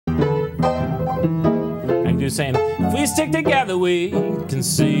was saying, if we stick together, we can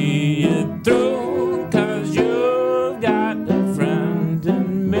see it through, 'cause you've got a friend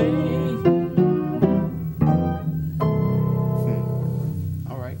in me.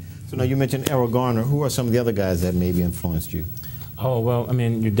 All right. So now you mentioned Errol Garner. Who are some of the other guys that maybe influenced you? Oh, well, I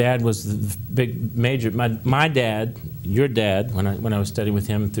mean, your dad was the big major. My dad, your dad, when I was studying with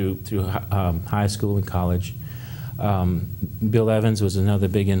him through high school and college, Bill Evans was another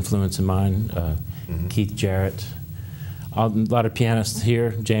big influence of mine. Keith Jarrett, a lot of pianists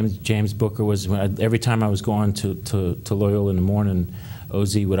here. James Booker was. Every time I was going to Loyola in the morning,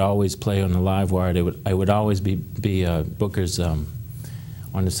 OZ would always play on the live wire. I would always be Booker's on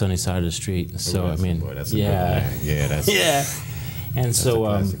the sunny side of the street. So I mean, boy, that's yeah. And that's so,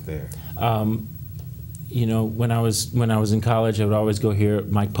 a classic there. you know, when I was in college, I would always go hear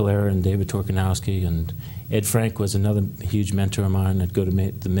Mike Polera and David Torkanowski, and Ed Frank was another huge mentor of mine. I'd go to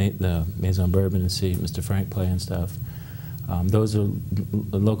the Maison Bourbon and see Mr. Frank play and stuff. Those are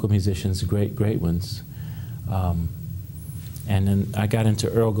local musicians, great ones. And then I got into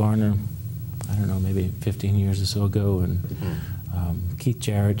Earl Garner, I don't know, maybe 15 years or so ago, and Keith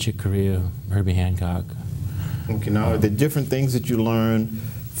Jarrett, Chick Corea, Herbie Hancock. Okay, now are there different things that you learn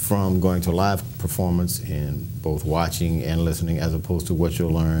from going to a live performance and both watching and listening as opposed to what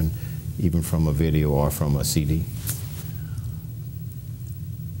you'll learn even from a video or from a CD?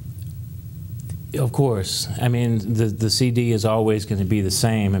 Of course. I mean, the CD is always going to be the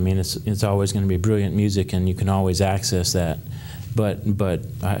same. I mean, it's always going to be brilliant music, and you can always access that. But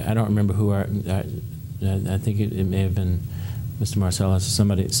I don't remember who I think it may have been Mr. Marsalis or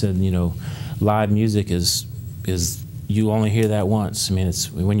somebody that said, you know, live music is you only hear that once. I mean,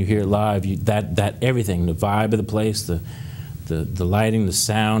 it's when you hear it live, that everything, the vibe of the place, the lighting, the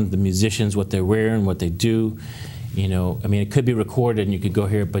sound, the musicians, what they're wearing, what they do. You know, I mean, it could be recorded and you could go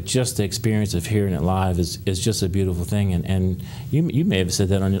hear it, but just the experience of hearing it live is just a beautiful thing. And you may have said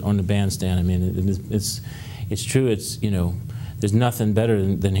that on the bandstand. I mean, it's true. It's, you know, there's nothing better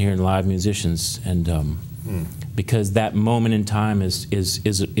than hearing live musicians, and because that moment in time is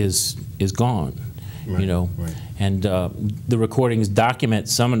gone. Right, you know, right. And the recordings document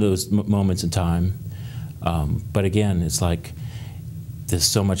some of those moments in time, but again, it's like there's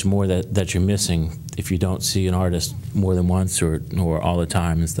so much more that you're missing if you don't see an artist more than once or all the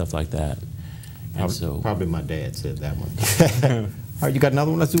time and stuff like that. And probably my dad said that one. All right, you got another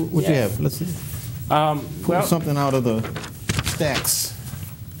one? Let's do what you have. Let's see. Pull something out of the stacks.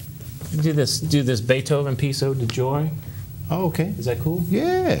 Do this Beethoven piece, Ode to Joy. Oh, okay. Is that cool?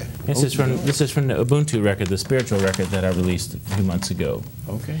 Yeah. This is from the Ubuntu record, the spiritual record that I released a few months ago.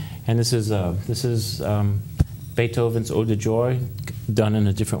 Okay. And this is Beethoven's Ode to Joy, done in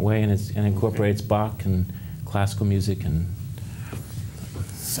a different way, and it incorporates Bach and classical music and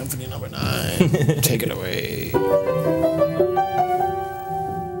Symphony No. 9. Take it away.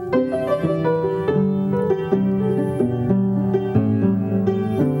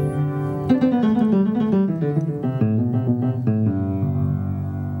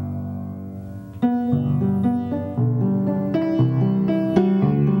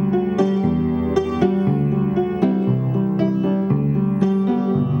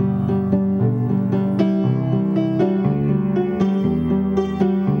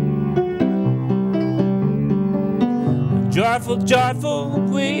 Joyful, joyful,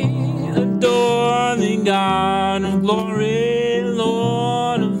 we adore the God of glory,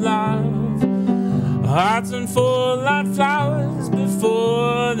 Lord of love. Hearts unfold like flowers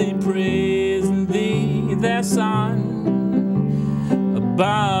before Thee, praising Thee, their Son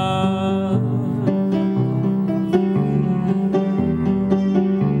above.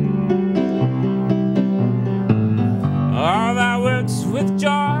 All Thy works with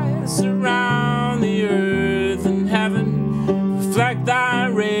joy surround the earth and heaven. Reflect Thy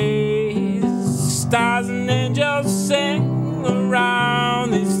rays, stars and angels sing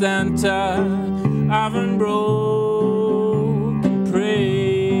around the center of unbroken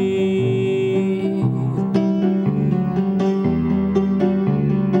praise.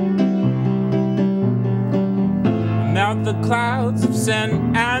 Melt the clouds of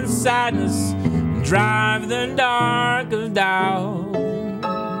sin and sadness, and drive the dark of doubt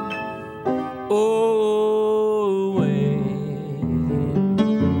away.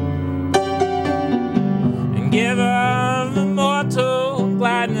 Giver of immortal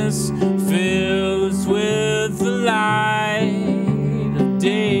gladness, fill us with the light of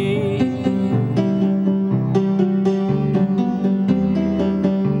day.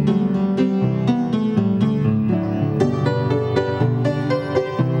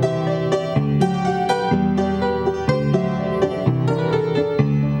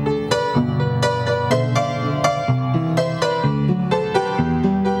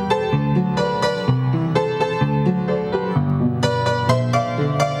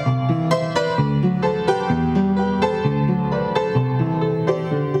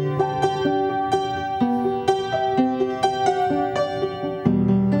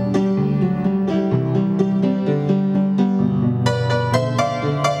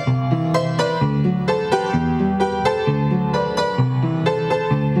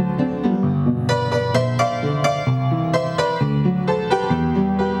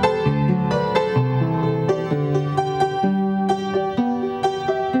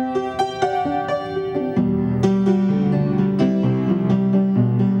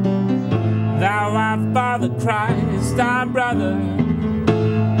 Thou art Father Christ, our brother.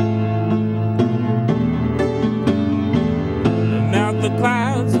 Melt the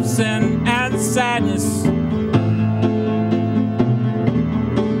clouds of sin and sadness.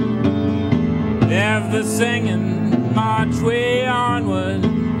 Ever singing, march way onward.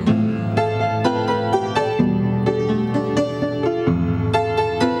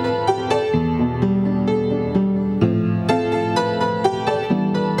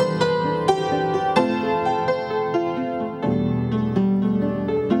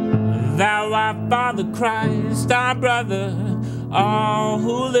 Thou art Father Christ, our brother, all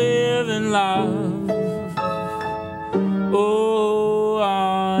who live in love, oh,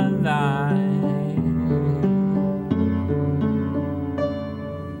 are thine.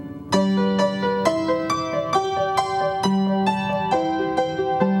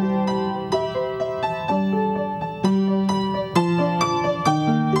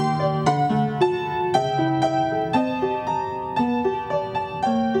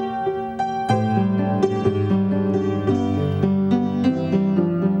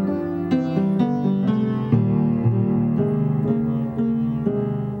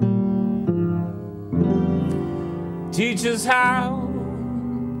 Teach us how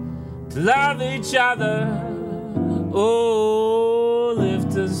to love each other. Oh,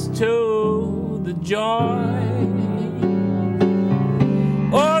 lift us to the joy.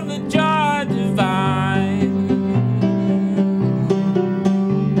 Oh, the joy divine.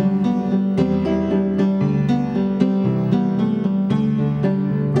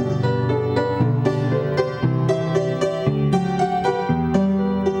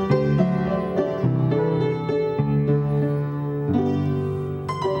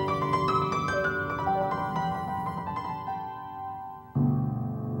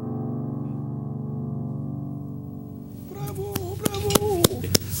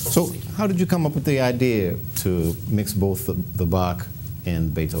 So how did you come up with the idea to mix both the Bach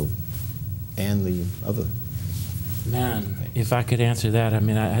and Beethoven and the other? Man, if I could answer that, I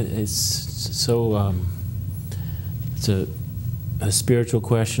mean, it's so, it's a spiritual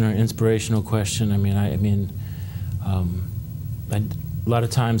question or inspirational question. I mean, a lot of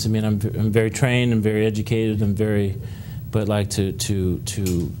times, I mean, I'm very trained, I'm very educated, but like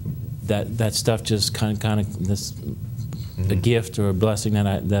that stuff just kind of this, a gift or a blessing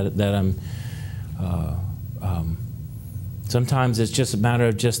that I'm. Sometimes it's just a matter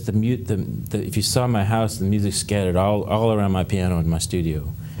of just if you saw my house, the music scattered all around my piano in my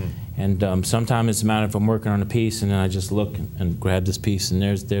studio. And sometimes it's a matter of I'm working on a piece and then I just look and grab this piece and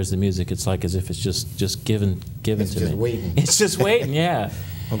there's the music. It's like as if it's just given to me. It's just waiting. It's just waiting, yeah.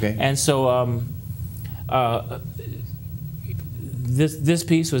 Okay. And so this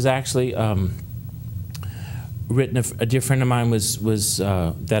piece was actually written. A dear friend of mine was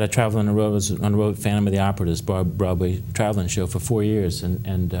that I traveled on the road, was on the road with Phantom of the Opera, this Broadway traveling show for 4 years,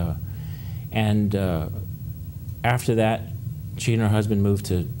 and after that, she and her husband moved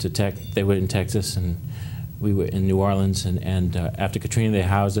to they were in Texas, and we were in New Orleans, and after Katrina, they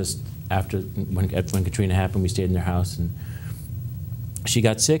housed us. When Katrina happened, we stayed in their house, and she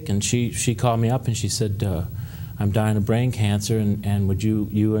got sick, and she called me up and she said, I'm dying of brain cancer, and would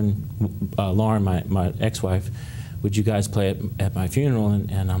you and Lauren, my ex-wife, would you guys play at my funeral?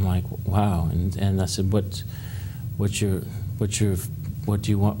 And I'm like, wow. And I said, what do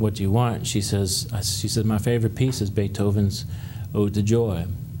you want? She said my favorite piece is Beethoven's Ode to Joy.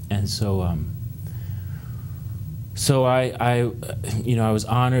 And so so I was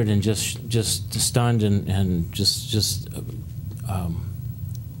honored and just stunned and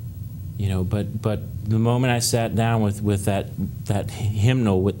but the moment I sat down with that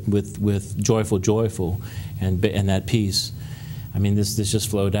hymnal with joyful and that piece, I mean this just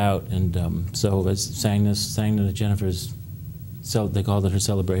flowed out, and so I sang to Jennifer's. So they called it her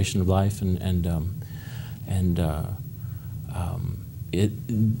celebration of life,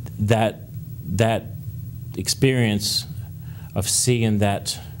 that experience of seeing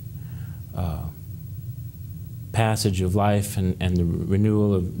that passage of life and the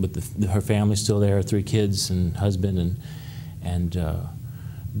renewal with her family still there, her 3 kids and husband, and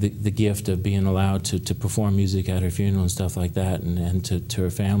the gift of being allowed to perform music at her funeral and stuff like that, and to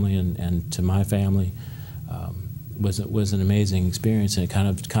her family and to my family, was an amazing experience, and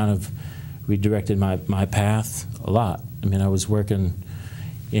it kind of redirected my path a lot. I mean, I was working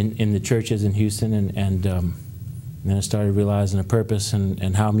in the churches in Houston, and then I started realizing a purpose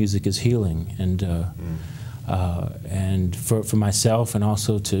and how music is healing, and for myself, and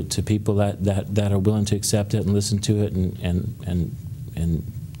also to people that are willing to accept it and listen to it and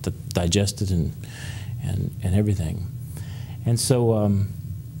digest it and everything. And so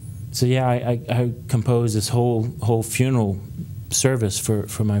So yeah, I composed this whole funeral service for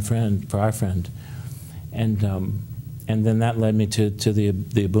our friend, and then that led me to the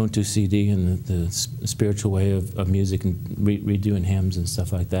Ubuntu CD and the spiritual way of music and redoing hymns and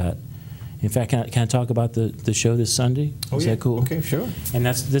stuff like that. In fact, can I talk about the show this Sunday? Oh, Is yeah. that cool? Okay, sure. And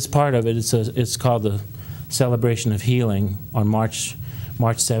that's this part of it. It's called the Celebration of Healing on March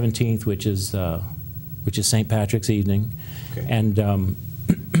 17th, which is St. Patrick's evening, Okay.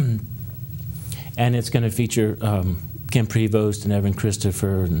 And it's going to feature Kim Prevost and Evan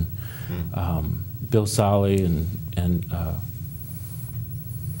Christopher and Bill Solly and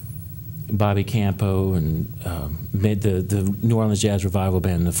Bobby Campo and made the New Orleans Jazz Revival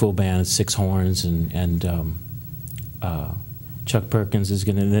Band, the full band, 6 horns, and Chuck Perkins is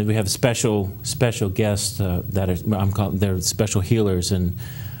going to. Then we have special guests that are they're special healers, and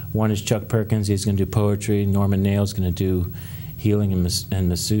one is Chuck Perkins. He's going to do poetry. Norman Nail's going to do healing and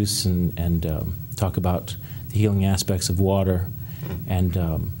masseuse and talk about the healing aspects of water. And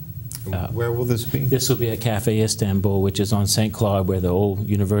where will this be? This will be at Cafe Istanbul, which is on St. Claude, where the old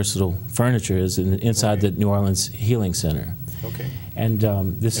Universal furniture is, inside the New Orleans Healing Center. Okay. And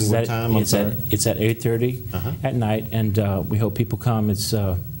this and is what at time? it's at 8:30 at night, and we hope people come.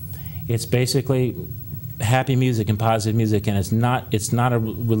 It's basically happy music and positive music, and it's not a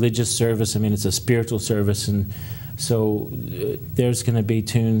religious service. I mean, it's a spiritual service, and so there's going to be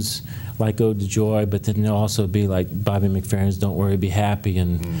tunes like Ode to Joy, but then there'll also be like Bobby McFerrin's Don't Worry, Be Happy,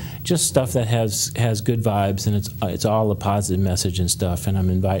 and just stuff that has good vibes, and it's all a positive message and stuff. And I'm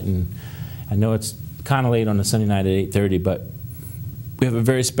inviting. I know it's kind of late on a Sunday night at 8:30, but we have a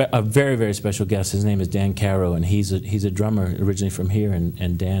very special guest. His name is Dan Caro, and he's a drummer originally from here,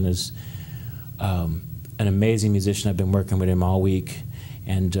 and Dan is an amazing musician. I've been working with him all week,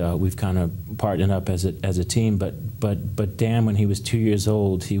 and we've kind of partnered up as a team. But Dan, when he was 2 years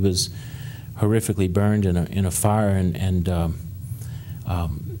old, he was horrifically burned in a fire and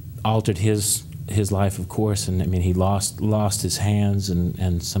altered his life, of course. And I mean, he lost his hands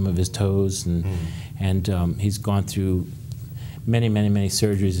and some of his toes, and he's gone through many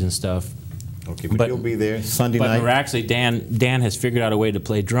surgeries and stuff. Okay, but you'll be there Sunday night. But miraculously, Dan has figured out a way to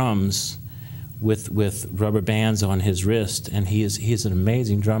play drums with rubber bands on his wrist, and he's an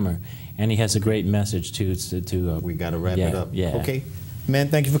amazing drummer, and he has a great message too. We got to wrap it up. Yeah. Okay, man.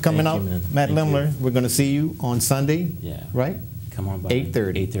 Thank you for coming out, Matt Lemmler. We're going to see you on Sunday. Yeah. Right. Come on by.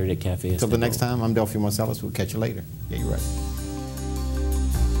 8:30. 8:30 at Cafe. Until the next time, I'm Delfeayo Marsalis. We'll catch you later. Yeah, you're right.